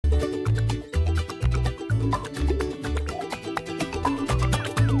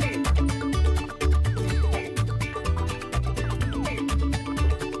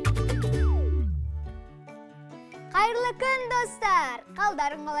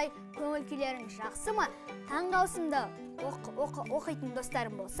Қалдарың қалай, көңіл күйлерің жақсы ма? Таңғы ауысымда оқитын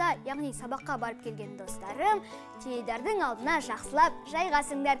достарым болса, яғни сабаққа барып келген достарым, теледидардың алдына жақсылап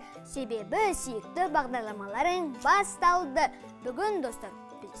жайғасыңдар. Себебі сүйікті бағдарламаларың басталды. Бүгін достар,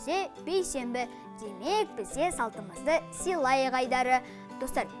 бізде бейсенбі, демек бізде салтымызды сыйлайық айдары.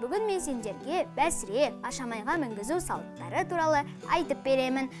 Достар, бүгін мен сендерге бәсіре ашамайға мінгізу салттары туралы айтып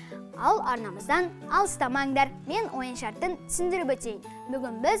беремін. Ал арнамыздан алыстамаңдар. Мен ойын шартын түсіндіріп өтейін.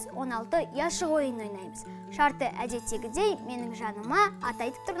 Бүгін біз 16 яшық ойын ойнаймыз. Шарты әдеттегідей менің жаныма аты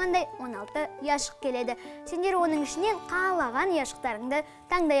айтып тұрғандай 16 яшық келеді. Сендер оның ішінен қалаған яшықтарыңды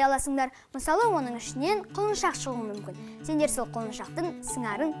таңдай аласыңдар. Мысалы, оның ішінен құлыншақ шығуы мүмкін. Сендер сол құлыншақтың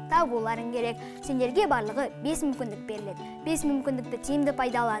сыңарын табуларың керек. Сендерге барлығы 5 мүмкіндік беріледі. 5 мүмкіндікті тиімді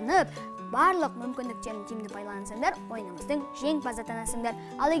пайдаланып, барлық мүмкіндіктерін тиімді пайдалансаңдар, ойынымыздың жеңімпазы атанасыңдар.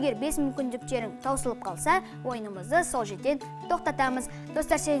 Ал егер 5 мүмкіндіктерің таусылып қалса, ойынымызды сол жерден тоқтатамыз.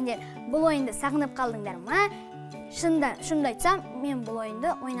 Достар, сендер бұл ойынды сағынып қалдыңдар ма? Шынымды айтсам, мен бұл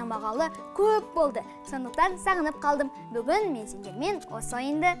ойынды ойнамағалы көп болды. Сондықтан сағынып қалдым. Бүгін мен сендермен осы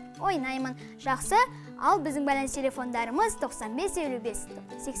ойынды ойнаймын. Жақсы, ал біздің байланыс телефондарымыз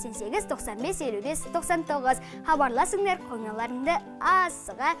 95-55-88-95-55-99. Хабарласыңдар, қоңырауларыңды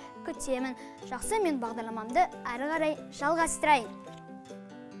асыға күтемін. Жақсы, мен бағдарламамды әрі қарай жалғастырайын.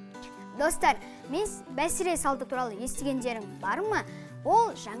 Достар, мен бәсіре салты туралы естігендерің бар ма?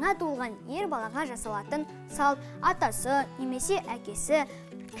 Ол жаңа туылған ер балаға жасалатын салт. Атасы, немесе әкесі,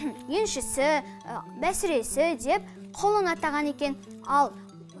 еншісі, бәсіресі деп құлын атаған екен. Ал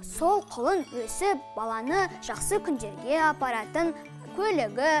сол құлын өсіп баланы жақсы күндерге апаратын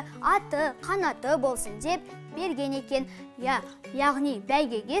көлігі, аты, қанаты болсын деп берген екен. Яғни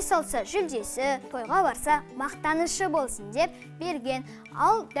бәйгеге салса жүлдесі, тойға барса мақтанышы болсын деп берген.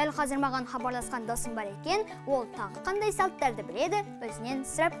 Ал дәл қазір маған хабарласқан досым бар екен. Ол тағы қандай салттарды біледі? Өзінен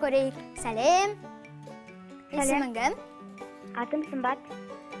сұрап көрейік. Сәлем. Есімің кім? Атым Сымбат.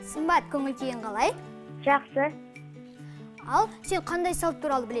 Сымбат, көңіл күйің қалай? Жақсы. Ал сен қандай салт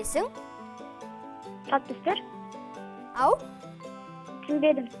туралы білесің? Салт дәстүр? Ау?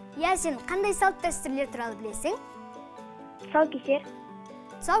 Түсінбедім. Сен қандай салт дәстүрлер туралы білесің? Тұсаукесер.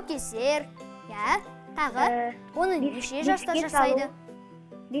 Тұсаукесер. Тағы? Оны неше жастар жасайды?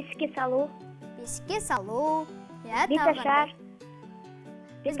 Бесікке салу. Бесікке салу. Бесашар.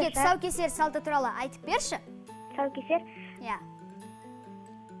 Бізге тұсаукесер салты туралы айтып берші. Тұсаукесер?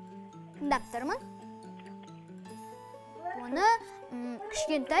 Тыңдап тұрмын. Оны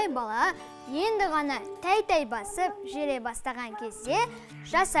кішкентай бала енді ғана тәй-тәй басып жүре бастаған кезде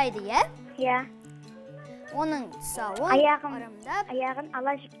жасайды, Оның тұсауын ұрымдап, аяғын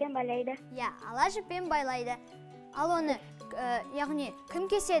ала жіппен байлайды. Ала жіппен байлайды. Ал оны, яғни,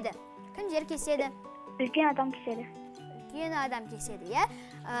 кім кеседі? Кімдер кеседі? Үлкен адам кеседі. Үлкен адам кеседі,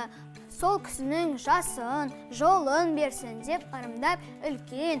 Сол кісінің жасын, жолын берсін деп ұрымдап,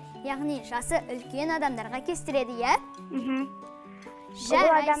 үлкен, яғни жасы үлкен адамдарға кестіреді,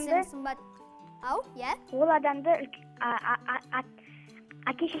 Жарайсың, Сымбат. Ау, Ол адамды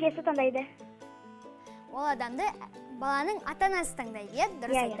әке-шешесі таңдайды. Ол адамды баланың ата-анасы таңдайды,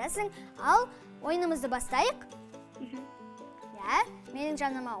 дұрыс айтасың. Ал ойынымызды бастайық. Менің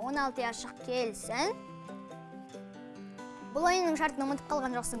жаныма 16 яшық келсін. Бұл ойынның шартын ұмытып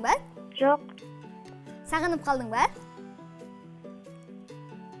қалған жоқсың ба? Жоқ. Сағынып қалдың ба?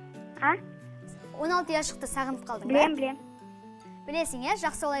 16 яшықты сағынып қалдың ба? Білем. Білесің,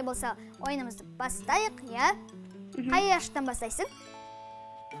 жақсы олай болса ойынымызды бастайық, Қай яшықтан бастайсың?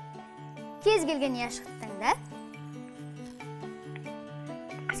 Кез келген яшықтың да?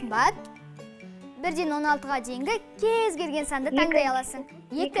 Сымбат, 1-ден 16-ға дейінгі кез келген санды таңдай аласың.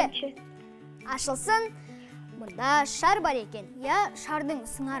 2. Ашылсын. Мұнда шар бар екен. Шардың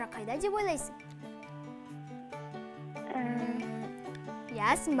сыңары қайда деп ойлайсың?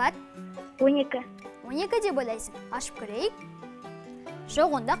 Сымбат? 12. 12 деп ойлайсың. Ашып көрейік.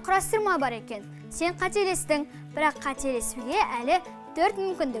 Жоқ, онда құрастырма бар екен. Сен қателестің, бірақ қателесуге әлі 4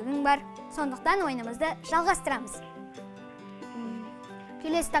 мүмкіндігің бар. Сондықтан ойынымызды жалғастырамыз.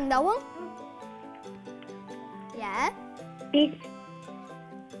 Келесі таңдауың? 5.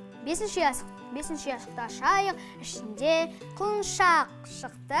 5-ші яшықты ашайық. Ішінде құлыншақ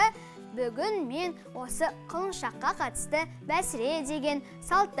шықты. Бүгін мен осы құлыншаққа қатысты бәсіре деген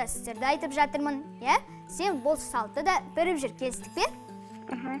салт дәстүрді айтып жатырмын. Сен бұл салты да біріп жүр, келістік пе?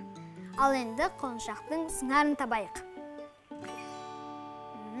 Ал енді құлыншақтың сыңарын табайық.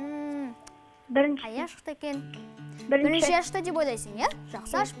 Қай яшықты екен? Бірінші яшықта деп ойлайсың,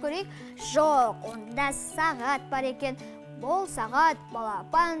 Жақсы ашып көрейік. Жоқ, онда сағат бар екен. Бұл сағат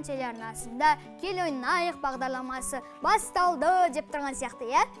Балапан телеарнасында «Кел ойнайық» бағдарламасы басталды деп тұрған сияқты,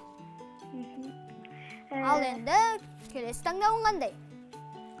 е? Ал енді келесі таңдауың қандай?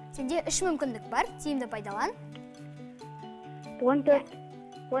 Сенде 3 мүмкіндік бар, тиімді пайдалан. 14.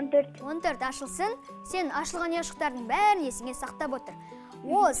 14 ашылсын, сен ашылған ұяшықтардың бәрін есіңе сақтап отыр.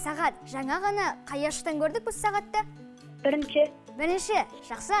 Ол сағат жаңа ғана қай ұяшықтан көрдік біз сағатты? Бірінші.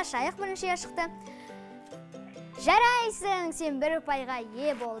 Жақсы, ашайық бірінші ұяшықты. Жарайсың, сен 1 ұпайға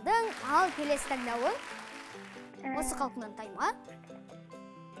ие болдың. Ал келесі таңдауың? Осы қалпынан тайма.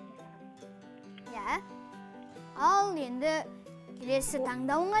 Ал енді келесі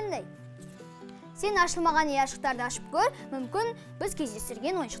таңдауың қандай? Сен ашылмаған ұяшықтарды ашып көр, мүмкін біз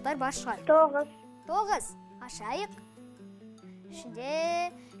кездестірген ойыншықтар бар шығар. 9. Ашайық. Ішінде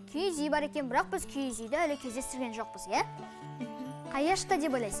киіз үй бар екен, бірақ біз киіз үйді әлі кездестірген жоқпыз, е? Қай ұяшықта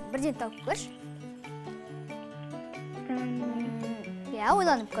деп ойлайсың? Бірден тауып көрші.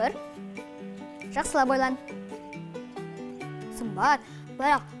 Ойланып көр. Жақсылап ойлан. Сымбат,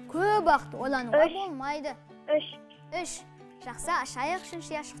 бірақ көп уақыт ойлануға болмайды. 3. Жақсы, ашайық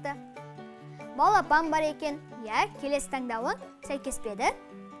үшінші ұяшықты. Балапан бар екен. Келесі таңдауын сәйкеспеді.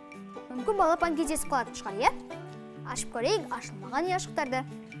 Мүмкін балапан кездесіп қалатын шығар, е? Ашып көрейік ашылмаған ұяшықтарды.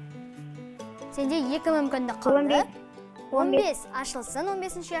 Сенде 2 мүмкіндік қалды. 15. Ашылсын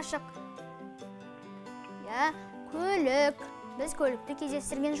 15-ші ұяшық. Көлік. Біз көлікті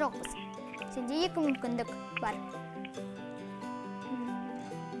кездестірген жоқпыз. Сенде 2 мүмкіндік бар.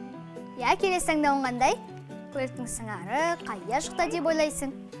 Келесі таңдауың қандай? Көліктің сыңары қай ұяшықта деп ойлайсың?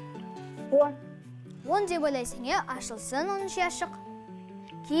 10 деп ойлайсың, е? Ашылсын 10-ші ұяшық.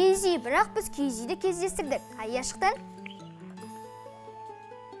 Киіз үй, бірақ біз киіз үйді кездестірдік. Қай ұяшықтан?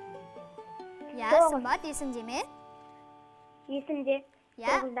 Сымбат, есіңде ме? Есімде. 9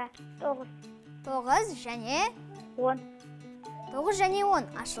 және 10. 9 және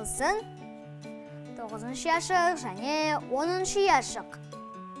 10 ашылсын. 9-шы ұяшық және 10-шы ұяшық.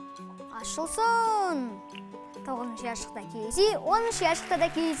 Ашылсын. 9-шы ұяшықта киіз үй, 10-шы ұяшықта да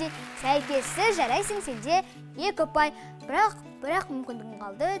киіз үй. Сәйкесі, жарайсың, сенде 2 ұпай. Бірақ мүмкіндігің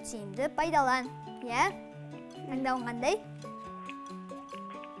қалды, тиімді пайдалан. Таңдауың қандай?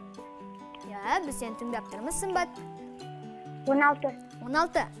 Біз сені тыңдап тұрмыз, Сымбат.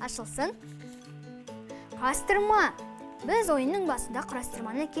 16 ашылсын. Құрастырма. Біз ойынның басында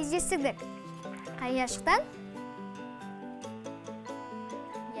құрастырманы кездестірдік. Қай ұяшықтан?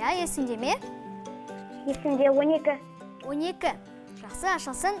 Есіңде ме? Есімде 12. Жақсы,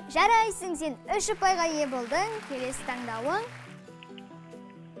 ашылсын. Жарайсың, сен 3 ұпайға ие болдың. Келесі таңдауың.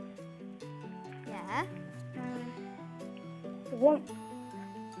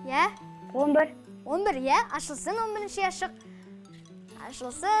 11, ашылсын 11-ші ұяшық.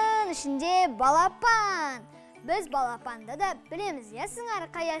 Ашылсын, ішінде Балапан. Біз Балапанды да білеміз, сыңары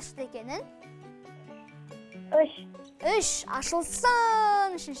қай ұяшықта екенін? 3, ашылсын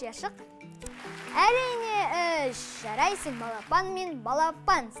 3-ші ұяшық. Әрине 3. Жарайсың, Балапан мен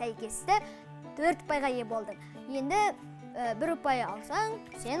Балапан сәйкесті 4 ұпайға ие болдың. Енді 1 ұпай алсаң,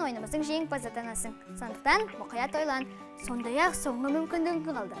 сен ойынымыздың жеңімпазы атанасың. Сондықтан мұқият ойлан. Сондай-ақ соңғы мүмкіндігің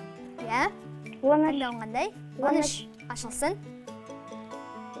қалды. Таңдауың қандай? 13. Ашылсын.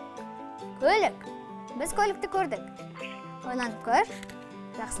 Көлік. Біз көлікті көрдік. Ойланып көр.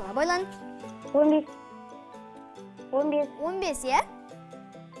 Жақсылап ойлан. 15, е?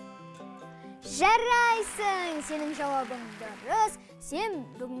 Жарайсың! Сенің жауабың дұрыс. Сен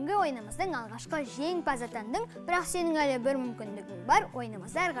бүгінгі ойынымыздың алғашқы жеңімпазы атандың, бірақ сенің әлі 1 мүмкіндігің бар.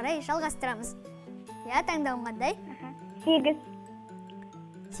 Ойынымызды ары қарай жалғастырамыз. Таңдауың қандай? 8.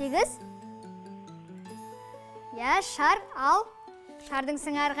 Шар, ал шардың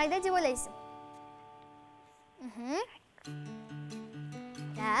сыңары қайда деп ойлайсың?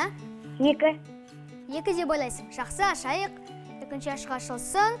 2 деп ойлайсың. Жақсы, ашайық. 2-ші ұяшық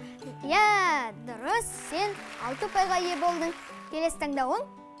ашылсын. Дұрыс, сен 6 ұпайға ие болдың. Келесі таңдауың?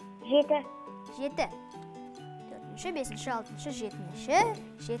 7. 4-ші, 5-ші, 6-ші, 7-ші.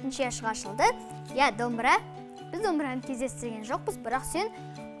 7-ші ұяшық ашылды. Домбыра. Біз домбыраны кездестірген жоқпыз, бірақ сен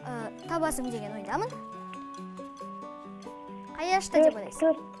табасың деген ойдамын. Қай ұяшықта деп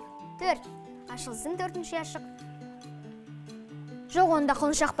ойлайсың? 4. Ашылсын 4-ші ұяшық. Жоқ, онда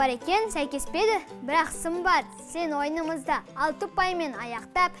құлыншақ бар екен, сәйкеспеді. Бірақ Сымбат, сен ойынымызда 6 ұпаймен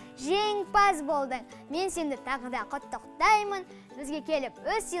аяқтап жеңімпаз болдың. Мен сенді тағы да құттықтаймын. Бізге келіп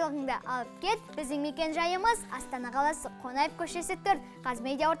өз сыйлығыңды алып кет. Біздің мекен жайымыз Астана қаласы, Қонаев көшесі 4,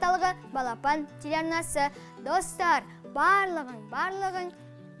 Қазмедиа орталығы, Балапан телеарнасы. Достар, барлығың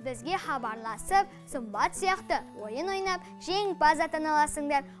бізге хабарласып, сымбат сияқты ойын ойнап, жеңімпаз атана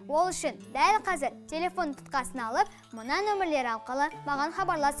аласыңдар. Ол үшін дәл қазір телефон тұтқасын алып, мына нөмірлер арқылы маған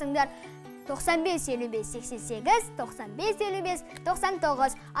хабарласыңдар. 95-55-88,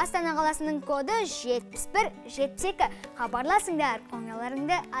 95-55-99, Астана қаласының коды 71-72. Хабарласыңдар,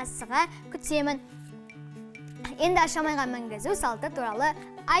 қоңырауларыңды асыға күтемін. Енді ашамайға мінгізу салты туралы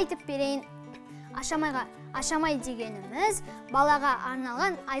айтып берейін. Ашамай дегеніміз балаға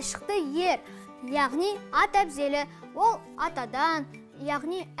арналған айшықты ер, яғни ат әбзелі. Ол атадан,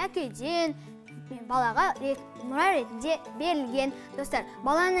 яғни әкеден балаға мұра ретінде берілген. Достар,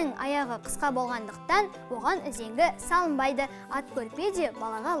 баланың аяғы қысқа болғандықтан оған үзеңгі салынбайды. Ат көрпе де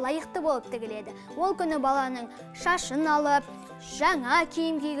балаға лайықты болып тігіледі. Ол күні баланың шашын алып, жаңа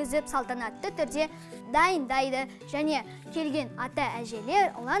киім кигізіп, салтанатты түрде дайындайды. Және келген ата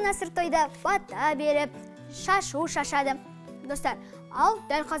әжелер ұлан асыр тойда бата беріп, шашу шашады. Достар, ал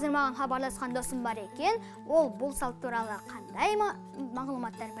дәл қазір маған хабарласқан досым бар екен. Ол бұл салт туралы қандай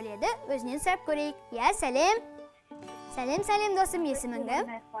мағлұматтар біледі? Өзінен сұрап көрейік. Я, сәлем. Сәлем досым, есімің кім?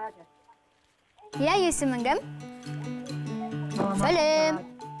 Я, есімің кім? Сәлем.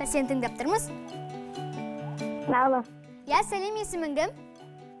 Біз сені тыңдап тұрмыз. Алло. Я, сәлем, есімің кім?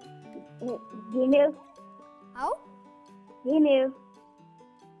 Демеу. Ау? Демеу.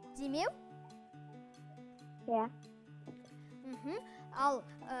 Демеу? Я. Ал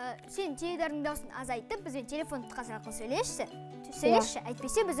сен теледидардың дауысын азайтып, бізбен телефон тұтқасы арқылы сөйлесші.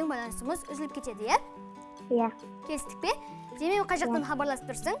 Әйтпесе біздің байланысымыз үзіліп кетеді, иә? Я. Келістік пе? Демеу, қай жақтан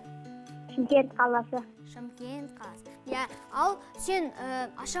хабарласып тұрсың? Шымкент қаласы. Шымкент қаласы. Я, ал сен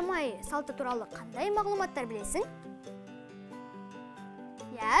ашамай салты туралы қандай мағлұматтар білесің?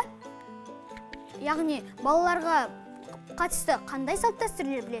 Я? Яғни балаларға қатысты қандай салт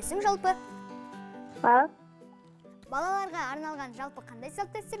дәстүрлер білесің жалпы? Ал? Балаларға арналған жалпы қандай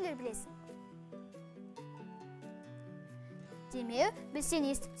салт дәстүрлер білесің? Демеу, сен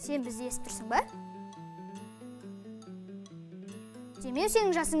бізді естіп тұрсың ба? Демеу,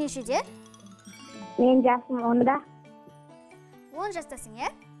 сенің жасың нешеде? Мен жасым 10-да. 10 жастасың,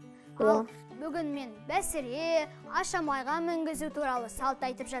 е? Ал бүгін мен бәсіре, ашамайға мінгізу туралы салт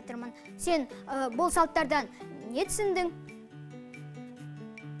айтып жатырмын. Сен бұл салттардан не түсіндің?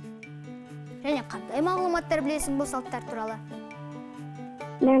 Және қандай мағлұматтар білесің бұл салттар туралы?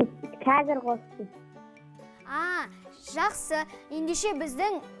 Мен қазір қостым. Жақсы. Ендеше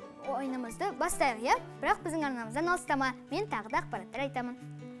біздің ойынымызды бастайық, е? Бірақ біздің арнамыздан алыстама. Мен тағы да ақпараттар айтамын.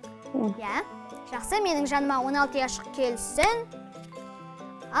 Я, жақсы, менің жаныма 16 яшық келсін.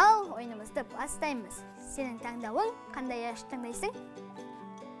 Ал ойынымызды бастаймыз. Сенің таңдауың қандай яшық таңдайсың?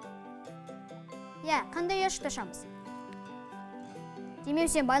 Я, қандай яшық ташамыз? Демеу,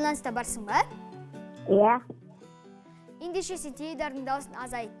 сен байланыста барсың ба? Я. Ендеше сен теледидардың дауысын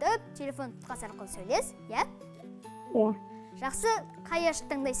азайтып, телефон тұтқасы арқылы сөйлес, я? Я. Жақсы, қай яшық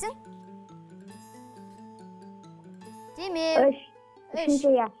таңдайсың? Демеу.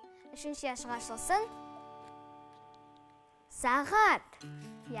 3-ші яш. 3-ші яшық ашылсын. Сағат.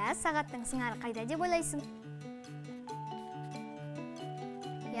 Я, сағаттың сыңары қайда деп ойлайсың?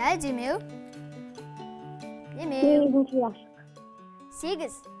 Я, Демеу. Демеу. 8-ші яш.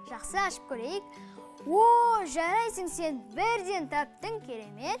 8. Жақсы, ашып көрейік. Жарайсың, сен бірден таптың,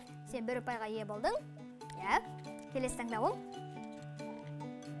 керемет. Сен бір ұпайға ие болдың. Я, келесі таңдауың.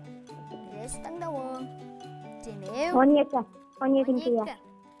 Демеу. 12-ші яш.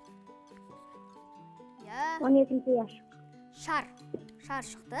 Я. 12-ші яш. Шар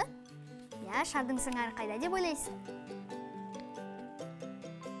шықты. Я, шардың сыңары қайда деп ойлайсың?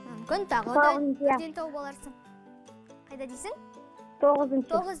 Мүмкін тағы да бірден тауып аларсың. Қайда дейсің?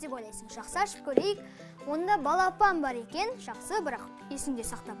 9 деп ойлайсың. Жақсы, ашып көрейік. Онда балапан бар екен. Жақсы, бірақ есіңде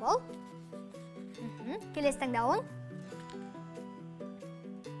сақтап ал. Келесі таңдауың.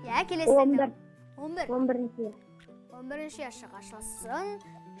 Я, келесі таңдауың. 11-ші яш. 11-ші яшық ашылсын.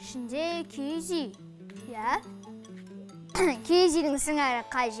 Ішінде киіз үй. Я. Киіз үйдің сыңары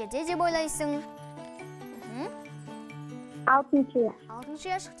қай жерде деп ойлайсың? 6-ші яш. 6-ші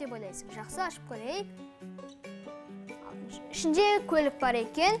яшық деп ойлайсың. Жақсы, ашып көрейік. Ішінде көлік бар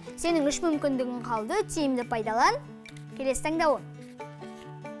екен. Сенің 3 мүмкіндігің қалды. Тиімді пайдалан. Келесі таңдауың.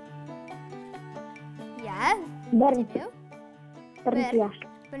 Я. 1-ші яш.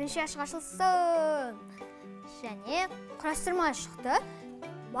 1-ші яшық ашылсын. Және құрастырма шықты.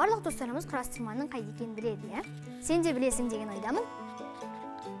 Барлық достарымыз құрастырманың қайда екенін біледі, я? Сен де білесің деген ойдамын.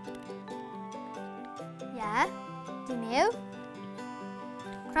 Я, Демеу.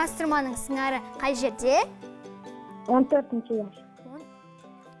 Құрастырманың сыңары қай жерде? 14-ші яш.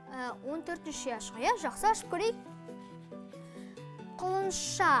 14-ші яшқа, я? Жақсы, ашып көрейік. Құлын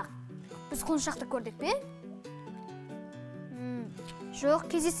Құлыншақ. Біз құлыншақты көрдік пе? Жоқ,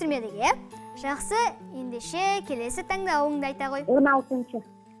 кездестірмедік, е? Жақсы, ендеше келесі таңдауыңды айта ғой. 16-шы.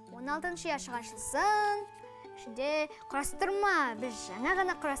 16-шы яшық ашылсын. Ішінде құрастырма. Біз жаңа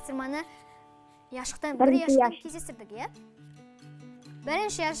ғана құрастырманы яшықтан бір яшықтан кездестірдік, е?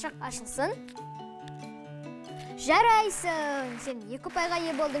 Бірінші яшық ашылсын. Жарайсың. Сен 2 ұпайға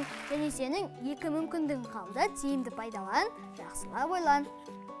ие болдың. Және сенің 2 мүмкіндігің қалды. Тиімді пайдалан. Жақсылап ойлан.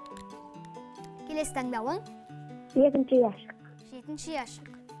 Келесі таңдауың? 7-ші яшық. 7-ші яшық.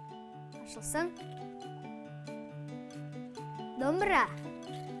 Ашылсын. Домбыра.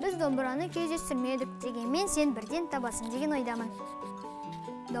 Біз домбыраны кездестірмедік дегенмен сен бірден табасың деген ойдамын.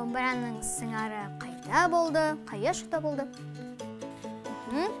 Домбыраның сыңары қайда болды? Қай яшықта болды?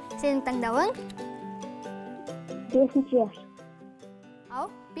 Сенің таңдауың? 5-ші яшық. Ау,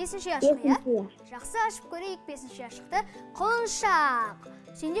 5-ші яшық, я? 5-ші яшық. Жақсы, ашып көрейік 5-ші яшықты. Құлыншақ.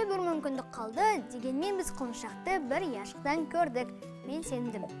 Сенде бір мүмкіндік қалды, дегенмен біз құлыншақты бір яшықтан көрдік. Мен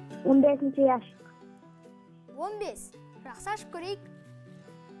сендім. 15-ші яшық. 15. Жақсы, ашып көрейік.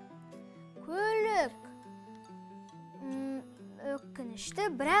 Көлік.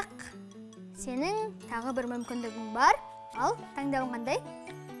 Өкінішті, бірақ сенің тағы бір мүмкіндігің бар. Ал, таңдауың қандай?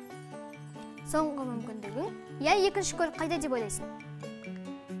 Соңғы мүмкіндігің. Я, екінші көлік қайда деп ойлайсың?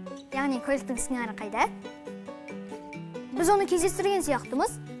 Яғни көліктің сыңары қайда? Біз оны кездестірген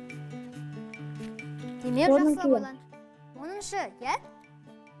сияқтымыз. Демек, жақсылап ойлан. 10-шы, я?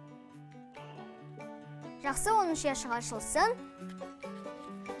 Жақсы, 10-шы яшық ашылсын.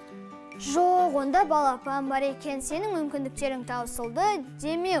 Жоқ, онда балапан бар екен. Сенің мүмкіндіктерің таусылды.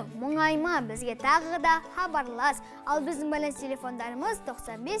 Демеу, мұңайма, бізге тағы да хабарлас. Ал біздің байланыс телефондарымыз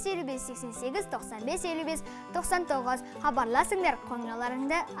 95 55 88 95 55 99. Хабарласыңдар,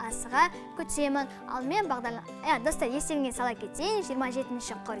 қоңырауларыңды асыға күтемін. Ал мен Бағдарлама, достар, естеріңізге сала кетейін,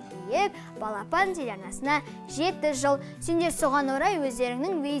 27-ші қыркүйек Балапан телеарнасына 7 жыл. Сендер соған орай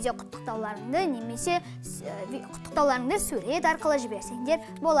өздеріңнің видео құттықтауларыңды немесе құттықтауларыңды сурет арқылы жіберсеңдер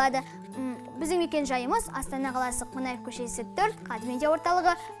болады. Біздің мекен жайымыз Астана қаласы Қонайық көшесі 4, Медиа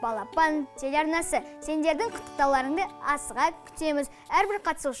орталығы, Балапан телеарнасы. Сендердің құттықтауларыңды асыға күтеміз. Әрбір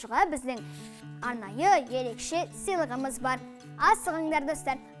қатысушыға біздің арнайы ерекше сыйлығымыз бар. Асығыңдар,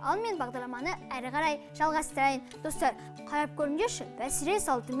 достар. Ал мен бағдарламаны әрі қарай жалғастырайын. Достар, қарап көріңдерші, бәсіре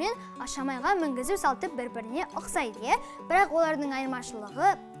салты мен ашамайға мінгізу салты бір-біріне ұқсайды. Бірақ олардың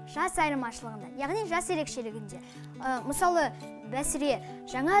айырмашылығы жас айырмашылығында, яғни жас ерекшелігінде. Мысалы, бәсіре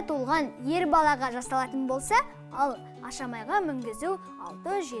жаңа туылған ер балаға жасалатын болса, ал ашамайға мінгізу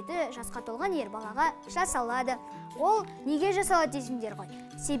 6-7 жасқа толған ер балаға жасалады. Ол неге жасалады дейсіңдер ғой?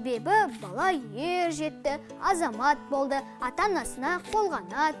 Себебі бала ер жетті, азамат болды, ата-анасына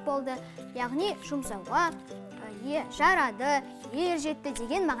қолғанат болды. Яғни жұмсауға жарады, ер жетті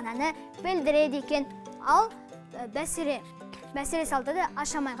деген мағынаны білдіреді екен. Ал бәсіре салтыда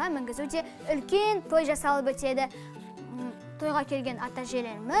ашамайға мінгізуде үлкен той жасалып өтеді. Тойға келген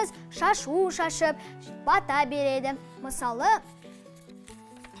ата-әжелеріміз шашу шашып, бата береді. Мысалы,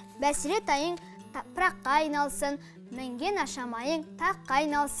 бәсіре тайың пыраққа айналсын, мінген ашамайың таққа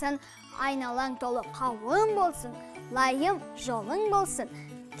айналсын, айналаң толы қауым болсын, лайым жолың болсын.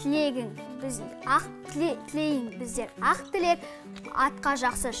 Тілейін біздер ақ тілек, атқа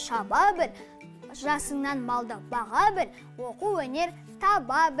жақсы шаба біл, жасыңнан малды баға біл, оқу өнер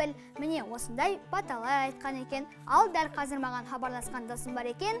таба біл. Міне осындай баталар айтқан екен. Ал дәл қазір маған хабарласқан досым бар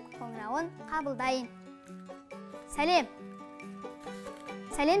екен, қоңырауын қабылдайын. Сәлем.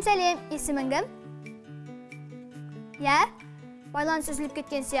 Сәлем, есімің кім? Я, байланыс үзіліп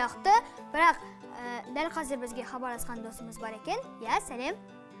кеткен сияқты, бірақ дәл қазір бізге хабарласқан досымыз бар екен. Я, сәлем.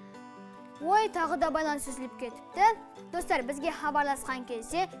 Ой, тағы да байланыс үзіліп кетіпті. Достар, бізге хабарласқан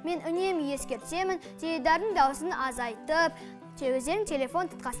кезде мен үнемі ескертемін, теледидардың дауысын азайтып, өздерің телефон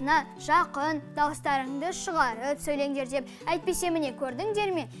тұтқасына жақын дауыстарыңды шығарып сөйлеңдер деп. Әйтпесе міне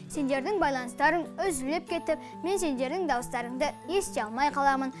көрдіңдер ме? Сендердің байланыстарың үзіліп кетіп, мен сендердің дауыстарыңды ести алмай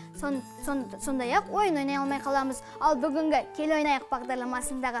қаламын. Сондай-ақ ойын ойнай алмай қаламыз. Ал бүгінгі Кел ойнайық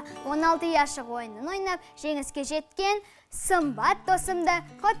бағдарламасындағы 16 яшық ойынын ойнап, жеңіске жеткен сымбат досымды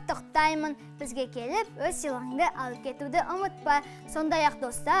құттықтаймын. Бізге келіп, өз сыйлығыңды алып кетуді ұмытпа. Сондай-ақ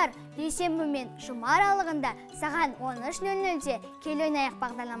достар, дүйсенбі мен жұма аралығында саған 13:00-де Кел ойнайық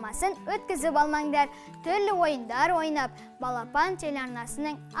бағдарламасын өткізіп алмаңдар. Түрлі ойындар ойнап, Балапан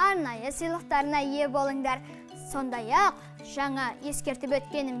телеарнасының арнайы сыйлықтарына ие болыңдар. Сондай-ақ, жаңа ескертіп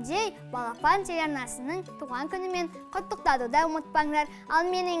өткенімдей, Балапан телеарнасының туған күнімен құттықтауды ұмытпаңдар. Ал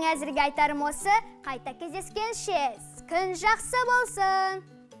менің әзірге айтарым осы, қайта кездескенше күн жақсы болсын.